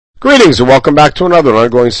Greetings and welcome back to another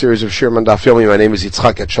ongoing series of Shir Daf Yomi. My name is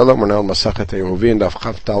Yitzchak Etshalom. We're now in Masachet Eruvin Daf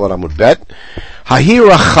Chav Daled Amud Bet.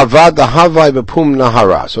 Hahira Chavad Havai B'Pum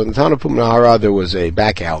Nahara. So in the town of Pum Nahara there was a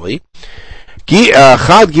back alley.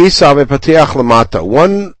 Chad Gisa V'Patiach Lamata.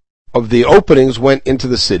 One of the openings went into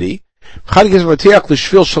the city. Chad Gisa V'Patiach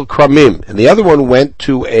L'Shvil Shel Kramim. And the other one went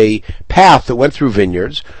to a path that went through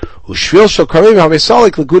vineyards. U'Shvil Shel Kramim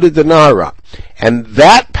Havesalik L'Guda Denara. And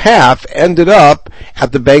that path ended up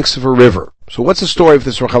at the banks of a river. So what's the story of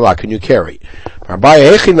this Rechavah? Can you carry? How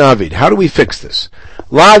do we fix this?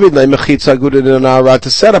 To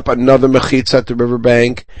set up another mechitza at the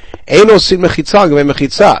riverbank. A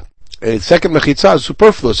second mechitza is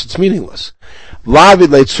superfluous, it's meaningless. To make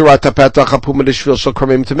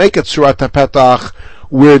it surat petach,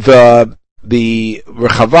 where the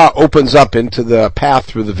Rechavah opens up into the path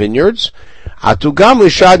through the vineyards. So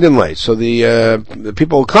the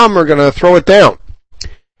people who come are going to throw it down.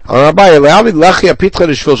 Put a lechi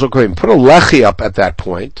up at that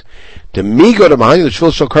point. The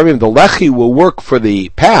lechi will work for the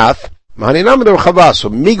path. So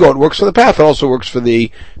migo, it works for the path, it also works for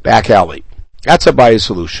the back alley. That's a Abaye's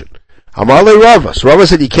solution. Amar Rava. So Rava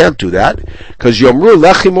said you can't do that, because Yomru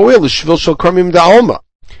lechi moel l'shvil shel kramim da'alma.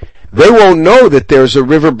 They won't know that there's a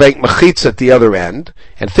riverbank mechitza at the other end,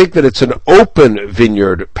 and think that it's an open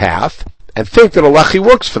vineyard path, and think that a lechi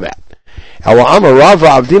works for that. Put a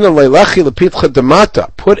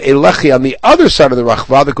lechi on the other side of the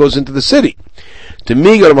rachva that goes into the city. Because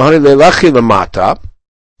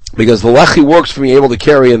the lechi works for being able to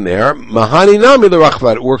carry in there. Mahani nami the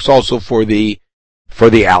rachva, it works also for the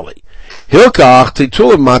alley. Hilkach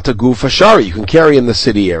titulah mata gufa shari, you can carry in the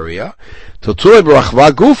city area. Tiltule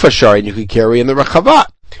b'rachva gufa shari, and you can carry in the rachava.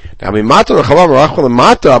 Now,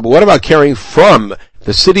 but what about carrying from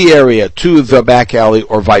the city area to the back alley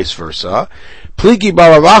or vice versa? Pligi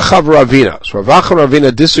baravacha v'ravina. So Ravacha and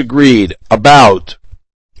Ravina disagreed about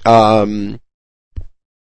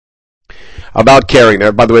carrying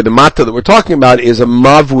there. By the way, the mata that we're talking about is a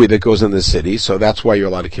mavui that goes in the city, so that's why you're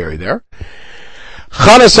allowed to carry there.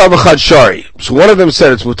 Shari. So one of them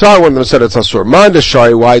said it's mutar, one of them said it's asur. Manda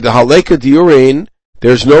shari, why? The haleka diurin,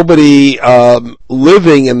 there's nobody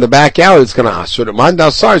living in the back alley that's going to asur. Manda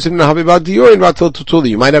asar,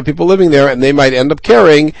 you might have people living there and they might end up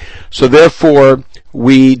carrying, so therefore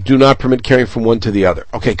we do not permit carrying from one to the other.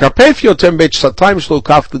 Okay, karpef yotem beit shatayim shlo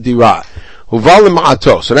kaf l'dira. So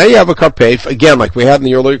now you have a karpef, again, like we had in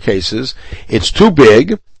the earlier cases, it's too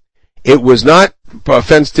big, it was not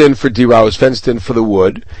fenced in for dira, it was fenced in for the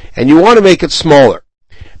wood, and you want to make it smaller.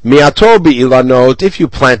 Miato bi'ilanot, if you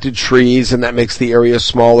planted trees and that makes the area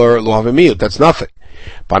smaller, lo havimiyut, that's nothing.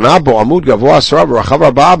 Banabo amud gavoa sarab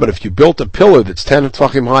rachava ba, but if you built a pillar that's 10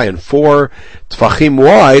 tefachim high and 4 tefachim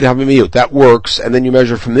wide, havimiyut, that works, and then you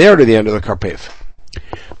measure from there to the end of the karpef.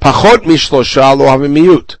 Pachot mishlosha lo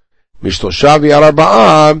havimiyut. Mishlosha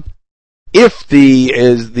v'yaraba'ah, if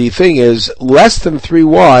the thing is less than 3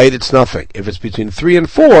 wide, it's nothing. If it's between 3 and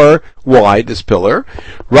 4 wide, this pillar,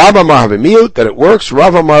 Rav Amar havimiyut, then it works.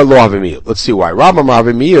 Rav Amar lo havimiyut. Let's see why. Rav Amar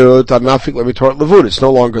havimiyut, adnafik lemitor levud. It's no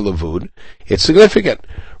longer levud. It's significant.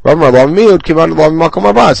 Rav Amar lo havimiyut, kivan lo hamimakom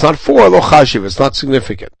haba. It's not 4, lo chashiv. It's not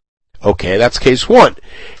significant. Okay, that's case 1.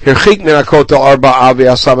 Hirchik minakot al arba avi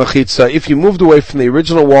asamachitza. If you moved away from the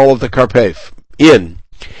original wall of the karpef,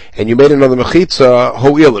 and you made another mechitza,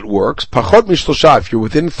 ho'il, it works. Pachot mishlosha, if you're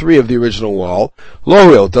within 3 of the original wall,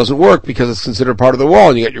 lo'il, it doesn't work because it's considered part of the wall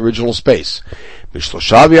and you get your original space.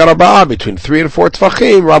 Mishlosha v'yarabah, between 3 and 4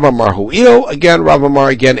 tefachim, Rav Amar ho'il, again, Rav Amar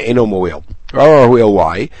again, eno mo'il. Rav Amar ho'il,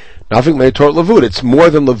 why? Nothing meitor levud, it's more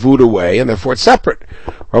than levud away, and therefore it's separate.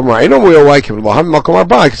 Rav Amar eno mo'il, why?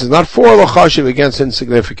 Because it's not 4 lo chashiv, against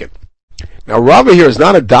insignificant. Now, Rava here is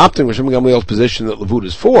not adopting Rishon Gamliel's position that Levud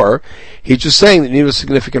is 4. He's just saying that you need a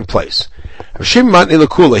significant place. He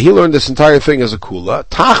learned this entire thing as a kula.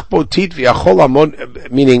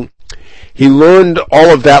 Meaning, he learned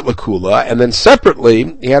all of that lakula, and then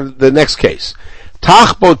separately, he had the next case.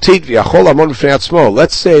 Let's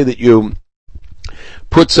say that you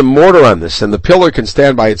put some mortar on this, and the pillar can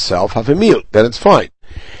stand by itself, then it's fine.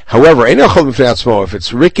 However, if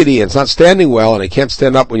it's rickety and it's not standing well and it can't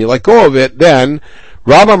stand up when you let go of it, then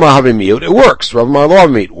Rav Amar havimiyut, it works. Rav Amar lo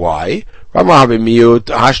havimiyut, why? Rav Amar havimiyut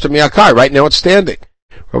hashta miyakai, right now it's standing.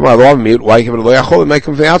 Rav Amar lo havimiyut, why?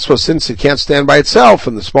 Since it can't stand by itself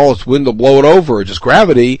and the smallest wind will blow it over, or just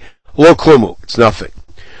gravity, lo klumu, it's nothing.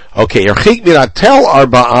 Okay,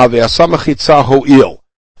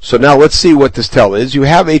 so now let's see what this tel is. You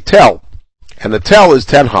have a tel, and the tel is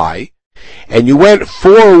 10 high, and you went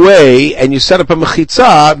 4 away and you set up a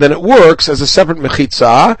mechitza, then it works as a separate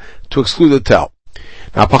mechitza to exclude the tel.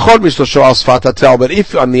 Now, pachod mishlosho al sfat hatel, but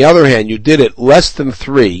if, on the other hand, you did it less than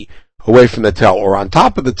 3 away from the tel, or on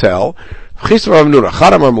top of the tel,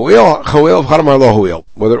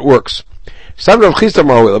 whether it works.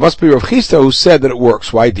 It must be Rav Chisda who said that it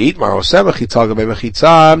works. Why? If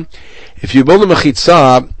you build a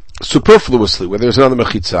mechitza superfluously, where there's another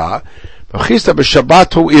mechitza,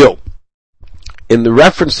 in the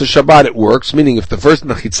reference to Shabbat it works, meaning if the first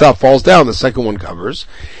mechitza falls down, the second one covers.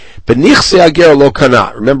 But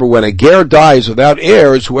remember, when a ger dies without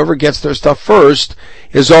heirs, whoever gets their stuff first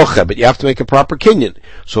is zoche, but you have to make a proper kinyan.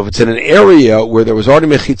 So if it's in an area where there was already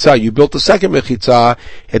mechitza, you built the second mechitza,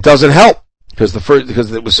 it doesn't help, because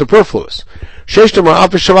it was superfluous.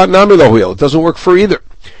 It doesn't work for either.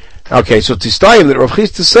 Okay, so Tistayim, that Rav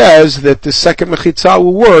Chisda says that the second mechitza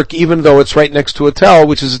will work, even though it's right next to a tel,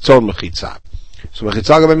 which is its own mechitza. So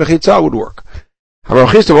mechitza would work.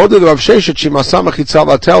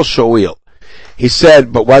 He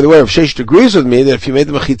said, but by the way, Rav Sheshet agrees with me that if you made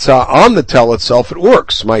the mechitza on the tel itself, it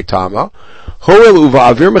works. My tama,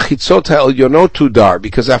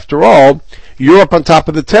 because after all, you're up on top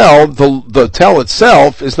of the tel. The tel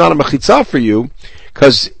itself is not a mechitza for you,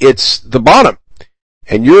 because it's the bottom,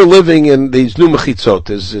 and you're living in these new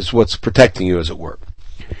mechitzot is what's protecting you, as it were.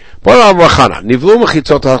 Let's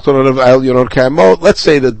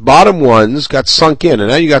say the bottom ones got sunk in, and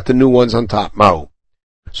now you got the new ones on top.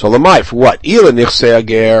 So lamai, for what? If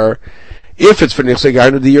it's for nichse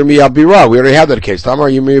ager, the yirmiyah bira. We already have that case.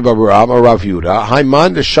 Tamar yirmiyah babura, Rav Yuda.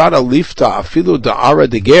 Haiman deshada lifta afilu da'ara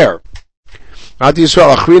deger. At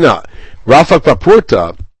Yisrael achrina rafak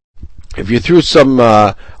papurta. If you threw some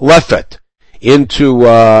lefet into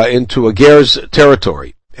a ger's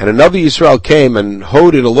territory, and another Yisrael came and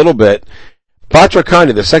hoed it a little bit, Patra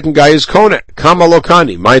Kani, the second guy is Kone, Kama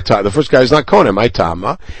Lokani, the first guy is not Kone, my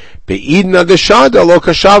Tama, Be'idna Deshada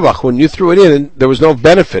Loka Shavach, when you threw it in, there was no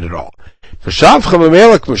benefit at all.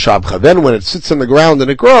 Then when it sits on the ground and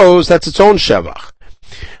it grows, that's its own Shavach.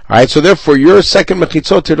 Alright, so therefore your second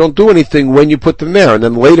Mechitzot don't do anything when you put them there, and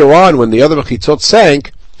then later on, when the other Mechitzot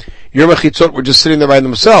sank, your Mechitzot were just sitting there by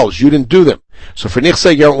themselves, you didn't do them. So for Nichse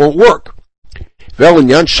Ager it won't work. But on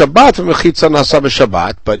the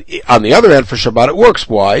other hand, for Shabbat it works.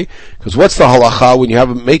 Why? Because what's the halacha when you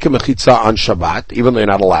make a mechitza on Shabbat, even though you're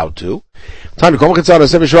not allowed to?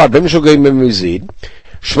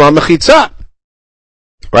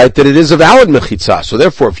 Right? That it is a valid mechitza. So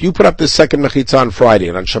therefore, if you put up this second mechitza on Friday,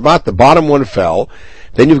 and on Shabbat the bottom one fell,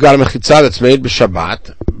 then you've got a mechitza that's made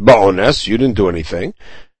b'Shabbat, ba'ones, you didn't do anything,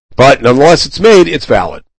 but nonetheless it's made, it's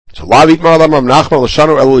valid. So Lavit Marlam Rav Nachman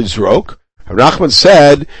L'shanu Elu Yizrok. Rav Nachman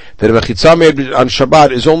said that a mechitza made on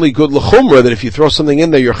Shabbat is only good l'chumra, that if you throw something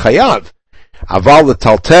in there, you're chayav. Aval the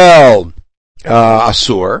taltel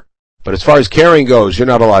asur, but as far as carrying goes, you're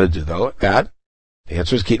not allowed to do that. The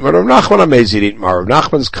answer is Kitmar Rav Nachman Amezid Itmar. Rav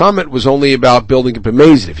Nachman's comment was only about building up a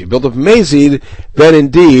mezid. If you build up a mezid, then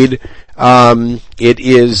indeed it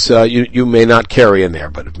is you may not carry in there.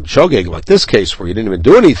 But if shogeg, like this case where you didn't even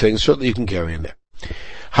do anything, certainly you can carry in there.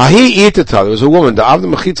 There was a woman, she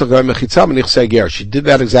did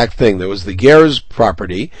that exact thing. There was the ger's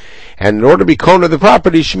property, and in order to be kona the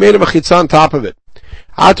property, she made a mechitza on top of it.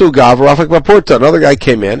 Another guy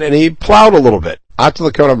came in, and he plowed a little bit. He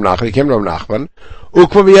came to Rav Nachman,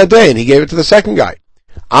 and he gave it to the second guy.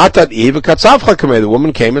 The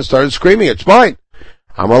woman came and started screaming, it's mine.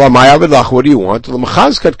 What do you want?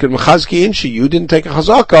 You didn't take a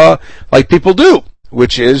chazaka like people do,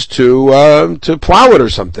 which is to plow it or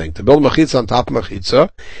something. To build mechitza on top of mechitza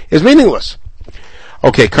is meaningless.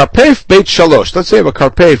 Okay, karpef beit shalosh. Let's say you have a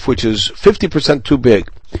karpef which is 50% too big.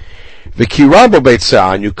 V'kirabo beit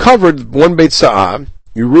sa'ah, and you covered one beit sa'ah,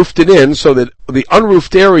 you roofed it in so that the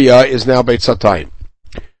unroofed area is now beit satayim.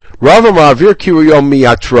 Rav ma'avir kiruyo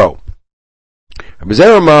miyatro. Rabbi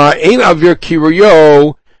ein avir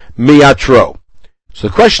kiruyo miyatro. So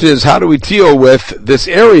the question is, how do we deal with this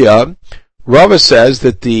area? Rava says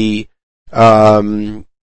that the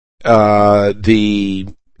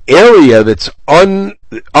area that's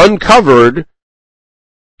uncovered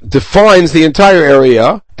defines the entire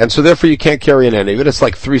area, and so therefore you can't carry in any of it. It's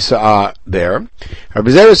like 3 sa'ah there. Rabbi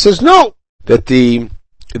Zera says no, that the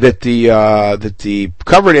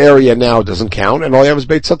covered area now doesn't count, and all you have is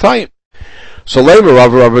Beit Satayim. So later,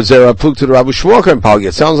 Rabbi Zera pluked to the Rabbi Shmuel and Palgi.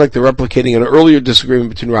 It sounds like they're replicating an earlier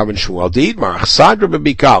disagreement between Rabbi and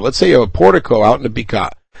Shmuel. Let's say you have a portico out in the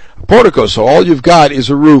Bika. A portico, so all you've got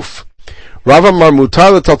is a roof. Rav Amar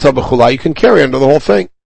mutar l'taltel b'chulai, you can carry under the whole thing.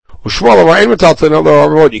 Ushmuel Amar ein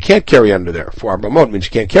l'taltel, you can't carry under there. 4 arbamot means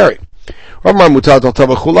you can't carry. Why?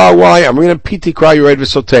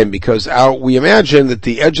 Because we imagine that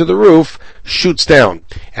the edge of the roof shoots down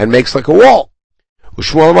and makes like a wall.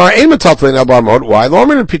 Why?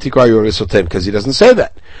 Because he doesn't say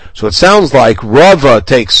that. So it sounds like Rava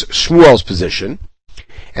takes Shmuel's position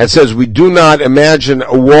and says we do not imagine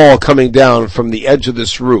a wall coming down from the edge of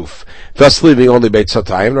this roof, thus leaving only Beit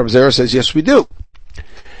Satayim. Rabbi Zera says yes, we do.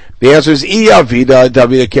 The answer is Iyavida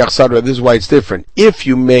Davida Kiachsadra. This is why it's different. If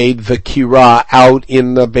you made the kira out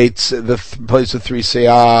in the place of 3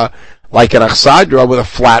 seah, like an achsadra with a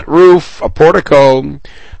flat roof, a portico,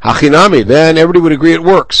 hachinami, then everybody would agree it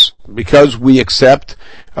works because we accept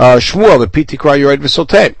Shmuel the pitikra yored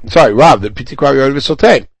v'sotem. Sorry, Rav the pitikra yored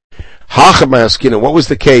v'sotem. Hachamayaskina. What was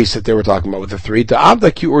the case that they were talking about with the 3? To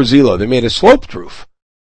Abdaki or Zila, they made a sloped roof,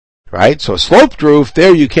 right? So a sloped roof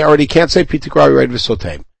there you can't say pitikra yored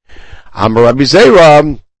v'sotem. Amar Rabbi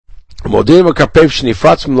Zera, I'll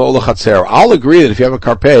agree that if you have a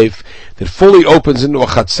karpef that fully opens into a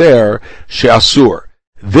chatzer, she'asur,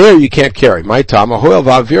 there you can't carry. My tam,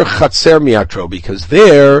 because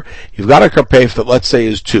there you've got a karpef that let's say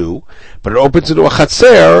is 2, but it opens into a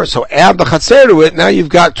chatzer, so add the chatzer to it, now you've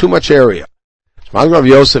got too much area. Rav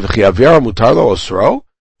Yosef says,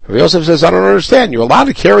 I don't understand. You're allowed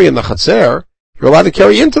to carry in the chatzer, you're allowed to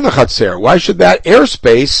carry into the chatzer. Why should that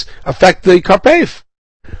airspace affect the karpef?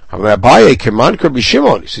 He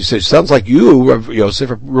says, it sounds like you, Rav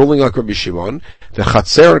Yosef, are ruling like Rabbi Shimon. The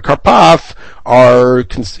Chatzer and Karpaf are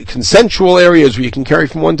consensual areas where you can carry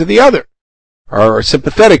from one to the other, are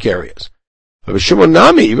sympathetic areas. Rabbi Shimon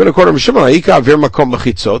Nami, even according to Rabbi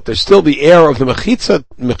Shimon, there's still the air of the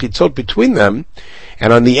mechitzot between them,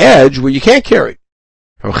 and on the edge where you can't carry.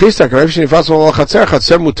 You can carry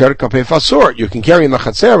in the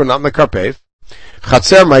Chatzer, but not in the Karpef.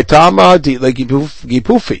 Chatzer maitama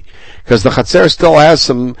gipufi, because the Chatzer still has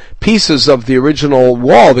some pieces of the original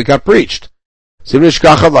wall that got breached.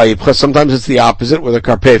 Sometimes it's the opposite, where the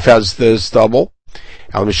Karpef has the stubble.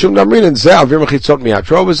 That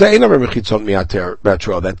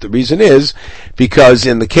the reason is because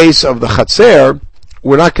in the case of the Chatzer,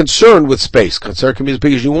 we're not concerned with space. Chatzer can be as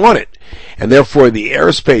big as you want it, and therefore the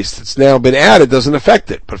airspace that's now been added doesn't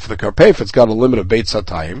affect it. But for the Karpef, it's got a limit of Beit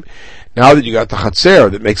Satayim. Now that you got the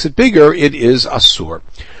Chatzer that makes it bigger, it is Asur.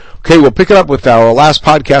 Okay, we'll pick it up with our last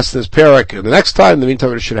podcast in this parak the next time. In the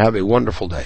meantime, you should have a wonderful day.